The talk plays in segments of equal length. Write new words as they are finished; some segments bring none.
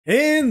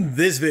In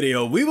this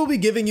video, we will be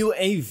giving you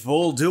a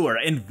full tour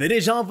and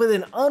finish off with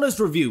an honest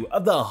review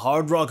of the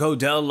Hard Rock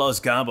Hotel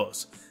Los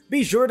Cabos.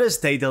 Be sure to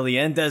stay till the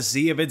end to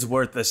see if it's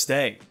worth the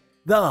stay.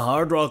 The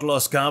Hard Rock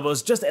Los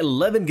Cabos, just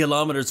 11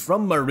 kilometers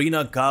from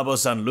Marina Cabo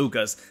San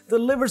Lucas,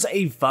 delivers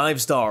a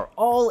 5-star,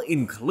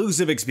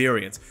 all-inclusive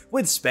experience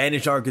with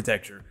Spanish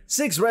architecture,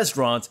 6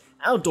 restaurants,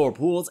 outdoor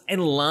pools,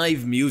 and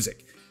live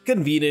music.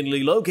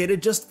 Conveniently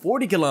located just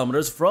 40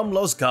 kilometers from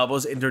Los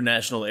Cabos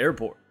International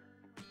Airport.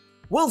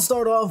 We'll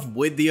start off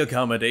with the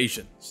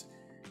accommodations.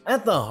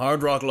 At the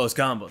Hard Rock Los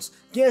Cabos,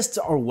 guests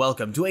are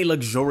welcome to a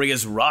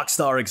luxurious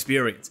rockstar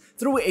experience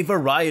through a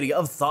variety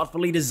of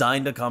thoughtfully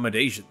designed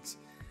accommodations.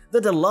 The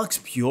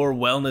deluxe pure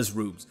wellness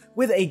rooms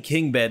with a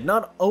king bed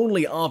not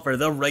only offer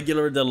the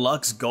regular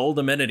deluxe gold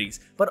amenities,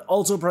 but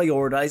also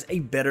prioritize a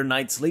better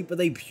night's sleep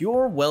with a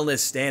pure wellness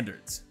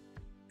standards.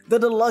 The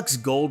deluxe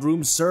gold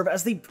rooms serve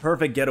as the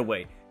perfect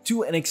getaway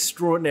to an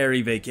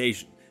extraordinary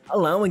vacation,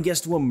 allowing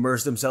guests to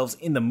immerse themselves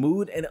in the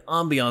mood and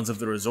ambiance of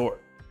the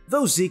resort.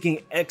 Those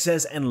seeking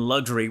excess and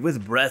luxury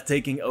with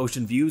breathtaking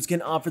ocean views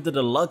can offer the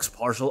deluxe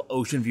partial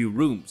ocean view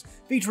rooms,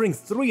 featuring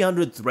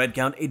 300 thread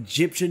count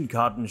Egyptian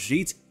cotton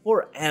sheets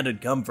for added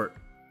comfort.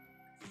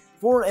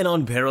 For an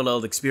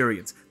unparalleled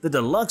experience, the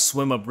deluxe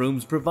swim-up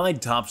rooms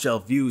provide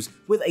top-shelf views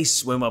with a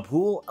swim-up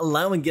pool,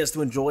 allowing guests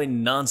to enjoy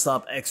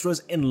non-stop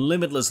extras and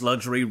limitless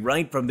luxury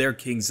right from their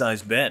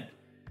king-size bed.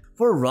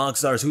 For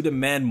rockstars who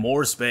demand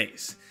more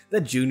space, the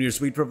Junior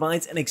Suite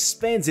provides an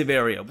expansive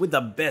area with the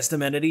best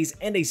amenities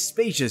and a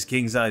spacious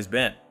king-size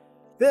bed.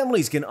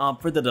 Families can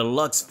opt for the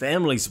Deluxe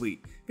Family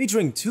Suite,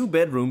 featuring 2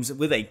 bedrooms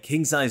with a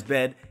king-size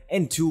bed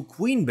and 2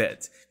 queen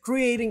beds,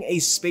 creating a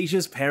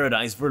spacious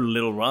paradise for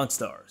little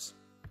rockstars.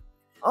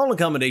 All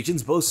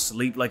accommodations boast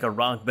sleep like a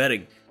rock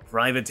bedding,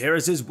 private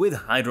terraces with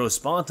hydro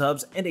spa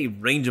tubs, and a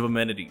range of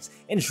amenities,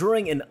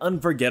 ensuring an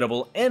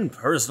unforgettable and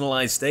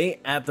personalized stay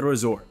at the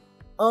resort.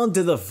 On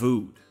to the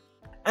food.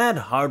 At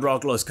Hard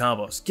Rock Los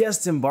Cabos,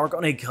 guests embark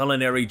on a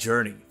culinary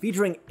journey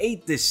featuring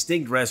 8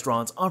 distinct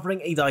restaurants offering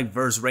a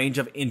diverse range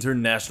of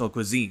international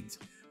cuisines.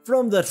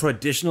 From the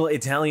traditional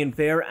Italian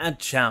fare at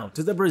Chow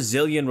to the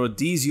Brazilian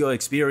rodizio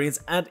experience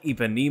at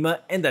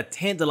Ipanema and the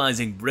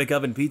tantalizing brick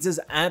oven pizzas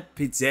at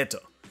Pizzetto,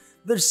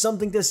 there's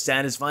something to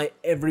satisfy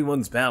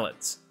everyone's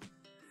palates.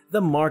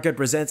 The market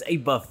presents a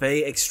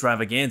buffet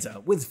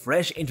extravaganza with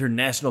fresh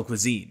international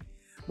cuisine,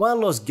 while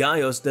Los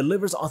Gallos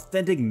delivers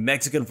authentic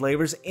Mexican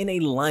flavors in a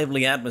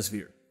lively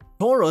atmosphere.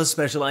 Toro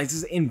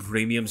specializes in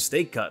premium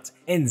steak cuts,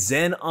 and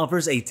Zen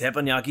offers a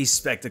teppanyaki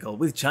spectacle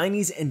with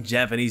Chinese and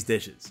Japanese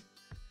dishes.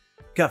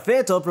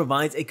 Cafeto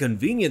provides a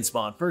convenient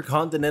spot for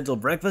continental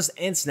breakfast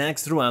and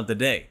snacks throughout the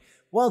day,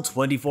 while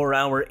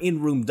 24-hour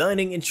in-room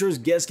dining ensures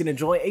guests can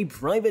enjoy a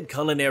private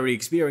culinary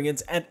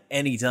experience at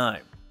any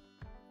time.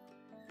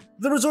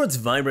 The resort's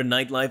vibrant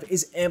nightlife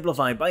is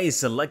amplified by a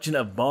selection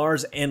of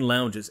bars and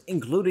lounges,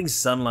 including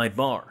Sunlight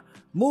Bar,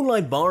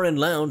 Moonlight Bar and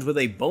Lounge with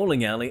a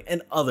bowling alley,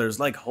 and others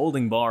like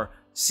Holding Bar,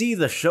 See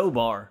the Show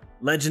Bar,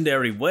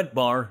 Legendary Wet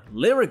Bar,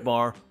 Lyric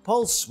Bar,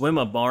 Pulse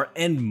Swim-Up Bar,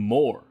 and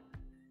more.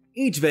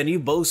 Each venue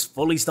boasts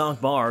fully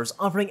stocked bars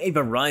offering a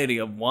variety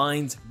of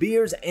wines,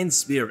 beers, and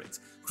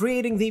spirits,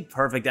 creating the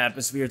perfect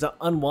atmosphere to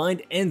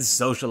unwind and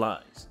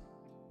socialize.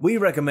 We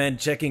recommend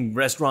checking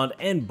restaurant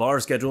and bar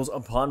schedules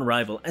upon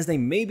arrival, as they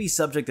may be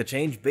subject to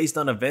change based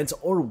on events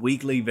or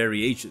weekly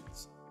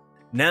variations.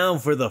 Now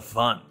for the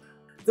fun.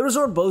 The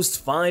resort boasts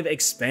 5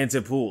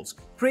 expansive pools,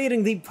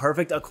 creating the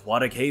perfect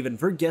aquatic haven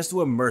for guests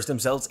to immerse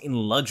themselves in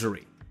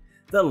luxury.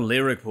 The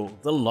Lyric Pool,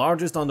 the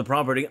largest on the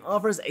property,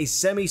 offers a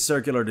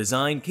semicircular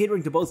design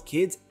catering to both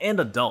kids and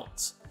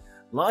adults.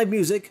 Live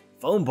music,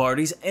 foam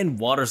parties, and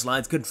water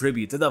slides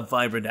contribute to the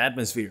vibrant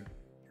atmosphere.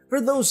 For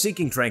those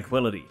seeking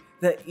tranquility,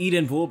 the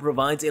Eden Pool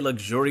provides a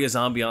luxurious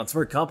ambiance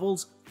for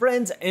couples,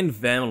 friends, and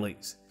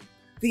families.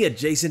 The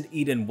adjacent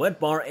Eden Wet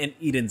Bar and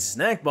Eden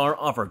Snack Bar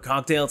offer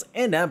cocktails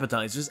and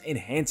appetizers,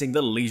 enhancing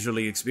the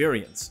leisurely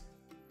experience.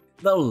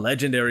 The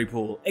Legendary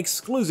Pool,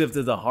 exclusive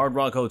to the Hard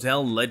Rock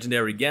Hotel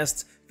Legendary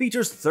guests,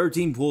 features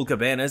 13 pool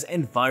cabanas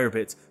and fire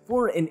pits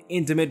for an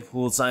intimate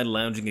poolside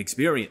lounging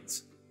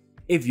experience.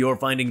 If you're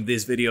finding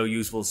this video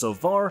useful so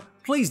far,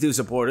 please do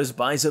support us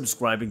by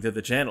subscribing to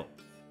the channel.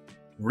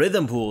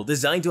 Rhythm Pool,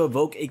 designed to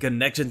evoke a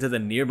connection to the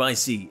nearby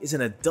sea, is an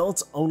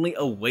adults-only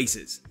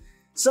oasis.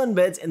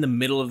 Sunbeds in the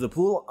middle of the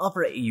pool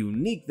offer a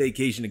unique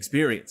vacation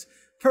experience,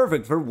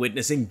 perfect for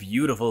witnessing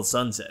beautiful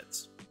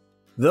sunsets.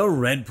 The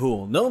Red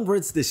Pool, known for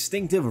its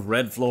distinctive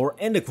red floor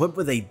and equipped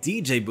with a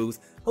DJ booth,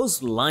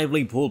 hosts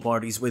lively pool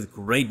parties with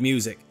great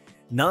music,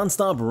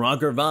 non-stop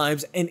rocker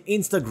vibes, and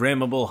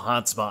Instagrammable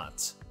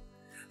hotspots.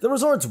 The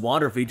resort's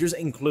water features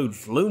include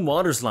flume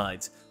water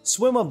slides,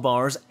 swim-up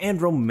bars,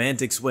 and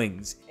romantic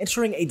swings,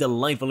 ensuring a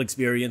delightful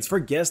experience for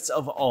guests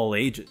of all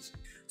ages.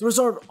 The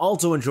resort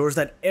also ensures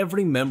that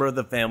every member of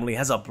the family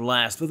has a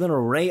blast with an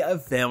array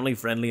of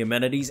family-friendly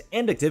amenities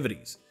and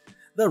activities.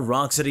 The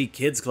Rock City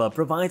Kids Club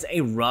provides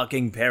a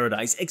rocking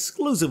paradise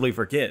exclusively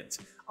for kids,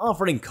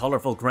 offering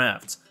colorful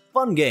crafts,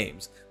 fun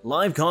games,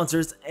 live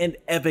concerts, and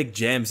epic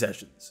jam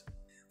sessions.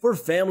 For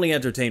family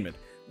entertainment,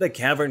 The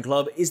Cavern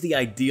Club is the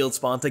ideal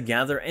spot to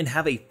gather and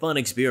have a fun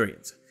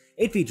experience.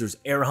 It features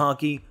air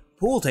hockey,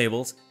 pool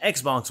tables,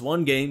 Xbox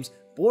One games,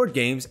 board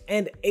games,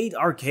 and 8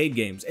 arcade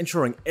games,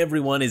 ensuring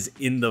everyone is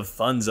in the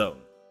fun zone.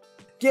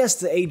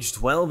 Guests aged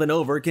 12 and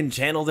over can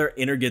channel their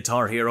inner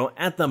guitar hero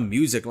at the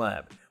Music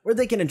Lab, where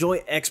they can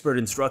enjoy expert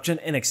instruction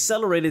and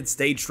accelerated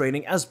stage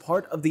training as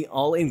part of the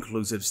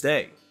all-inclusive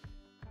stay.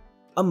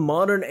 A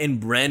modern and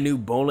brand new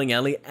bowling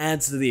alley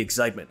adds to the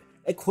excitement,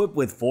 equipped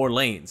with 4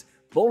 lanes,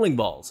 bowling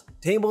balls,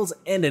 tables,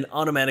 and an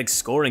automatic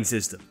scoring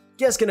system.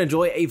 Guests can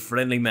enjoy a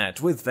friendly match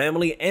with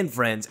family and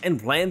friends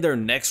and plan their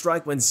next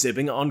strike when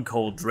sipping on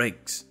cold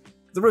drinks.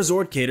 The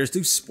resort caters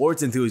to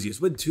sports enthusiasts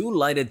with 2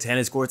 lighted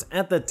tennis courts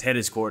at the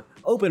tennis court,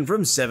 open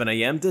from 7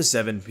 AM to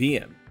 7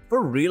 PM.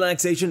 For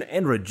relaxation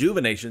and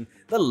rejuvenation,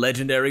 the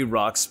legendary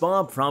Rock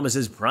Spa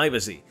promises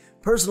privacy,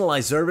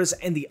 personalized service,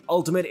 and the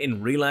ultimate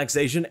in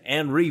relaxation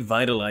and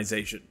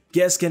revitalization.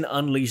 Guests can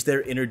unleash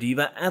their inner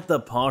diva at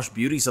the Posh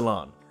Beauty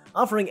Salon,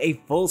 offering a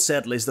full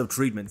set list of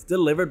treatments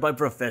delivered by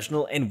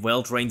professional and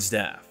well-trained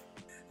staff.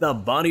 The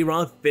Body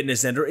Rock Fitness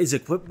Center is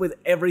equipped with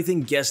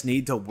everything guests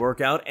need to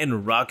work out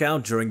and rock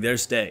out during their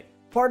stay.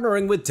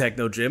 Partnering with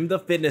Techno Gym, the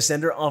fitness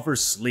center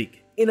offers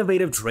sleek,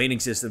 innovative training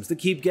systems to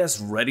keep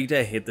guests ready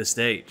to hit the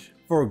stage.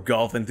 For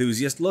golf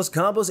enthusiasts, Los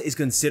Cabos is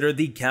considered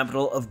the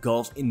capital of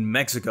golf in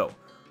Mexico,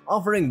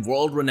 offering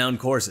world-renowned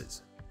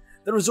courses.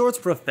 The resort's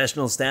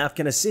professional staff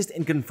can assist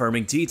in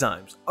confirming tee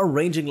times,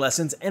 arranging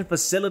lessons, and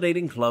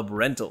facilitating club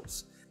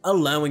rentals,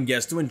 allowing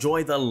guests to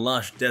enjoy the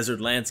lush desert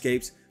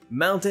landscapes,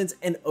 mountains,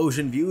 and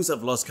ocean views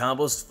of Los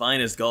Cabos'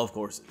 finest golf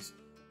courses.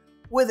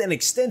 With an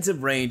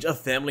extensive range of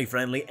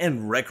family-friendly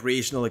and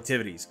recreational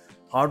activities,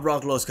 Hard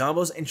Rock Los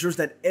Cabos ensures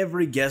that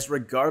every guest,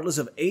 regardless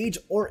of age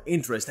or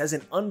interest, has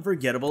an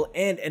unforgettable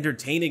and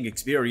entertaining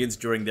experience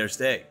during their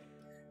stay.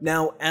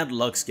 Now, at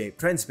Luxscape,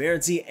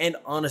 transparency and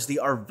honesty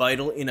are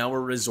vital in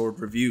our resort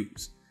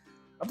reviews.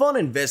 Upon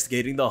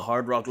investigating the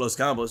Hard Rock Los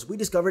Cabos, we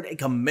discovered a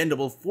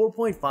commendable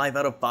 4.5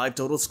 out of 5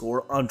 total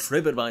score on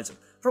TripAdvisor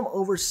from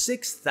over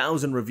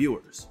 6,000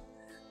 reviewers.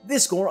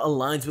 This score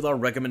aligns with our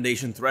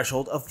recommendation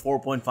threshold of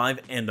 4.5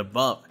 and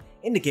above,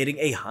 indicating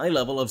a high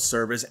level of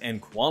service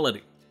and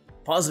quality.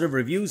 Positive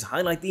reviews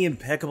highlight the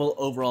impeccable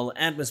overall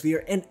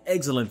atmosphere and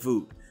excellent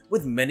food,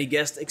 with many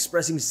guests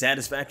expressing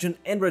satisfaction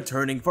and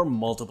returning for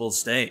multiple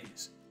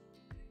stays.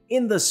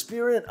 In the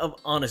spirit of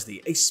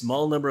honesty, a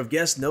small number of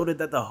guests noted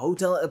that the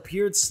hotel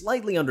appeared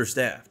slightly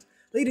understaffed,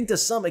 leading to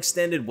some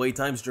extended wait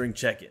times during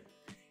check-in.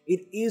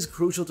 It is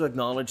crucial to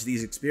acknowledge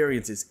these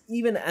experiences,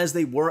 even as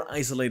they were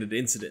isolated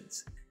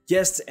incidents.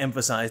 Guests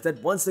emphasized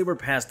that once they were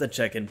past the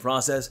check-in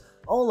process,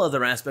 all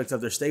other aspects of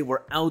their stay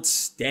were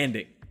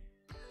outstanding.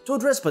 To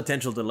address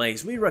potential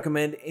delays, we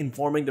recommend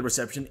informing the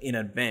reception in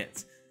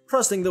advance,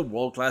 trusting the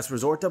world-class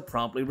resort to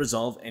promptly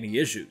resolve any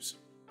issues.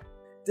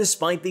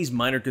 Despite these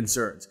minor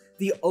concerns,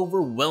 the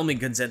overwhelming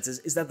consensus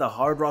is that the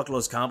Hard Rock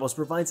Los Cabos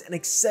provides an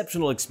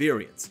exceptional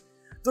experience.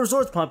 The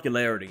resort's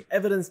popularity,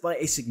 evidenced by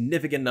a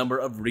significant number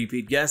of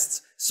repeat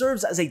guests,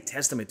 serves as a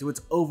testament to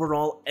its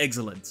overall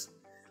excellence.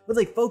 With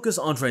a focus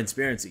on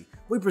transparency,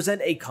 we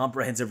present a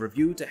comprehensive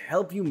review to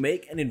help you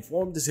make an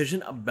informed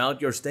decision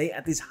about your stay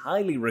at this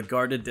highly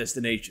regarded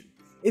destination.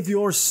 If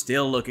you're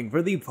still looking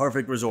for the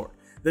perfect resort,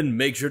 then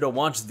make sure to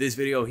watch this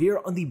video here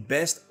on the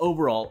best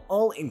overall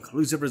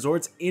all-inclusive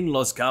resorts in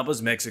Los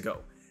Cabos,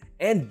 Mexico.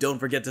 And don't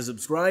forget to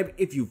subscribe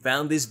if you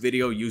found this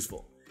video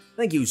useful.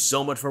 Thank you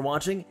so much for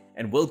watching,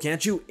 and we'll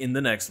catch you in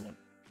the next one.